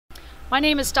My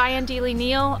name is Diane Dealey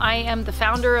Neill. I am the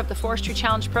founder of the Forestry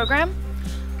Challenge program.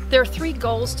 There are 3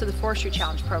 goals to the Forestry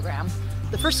Challenge program.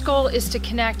 The first goal is to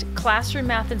connect classroom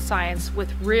math and science with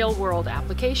real-world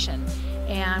application.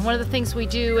 And one of the things we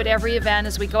do at every event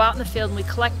is we go out in the field and we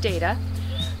collect data.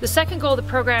 The second goal of the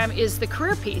program is the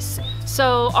career piece.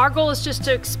 So our goal is just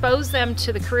to expose them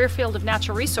to the career field of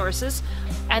natural resources.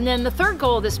 And then the third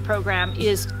goal of this program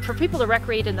is for people to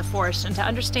recreate in the forest and to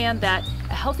understand that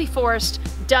a healthy forest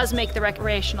does make the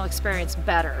recreational experience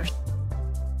better.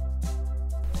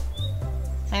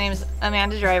 My name is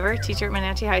Amanda Driver, teacher at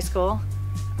Manatee High School.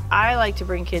 I like to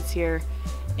bring kids here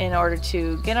in order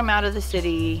to get them out of the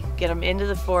city, get them into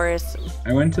the forest.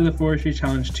 I went to the Forestry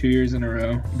Challenge 2 years in a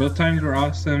row. Both times were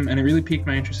awesome, and it really piqued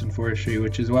my interest in forestry,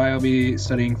 which is why I'll be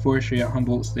studying forestry at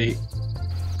Humboldt State.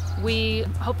 We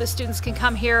hope the students can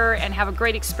come here and have a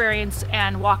great experience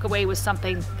and walk away with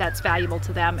something that's valuable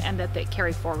to them and that they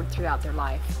carry forward throughout their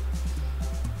life.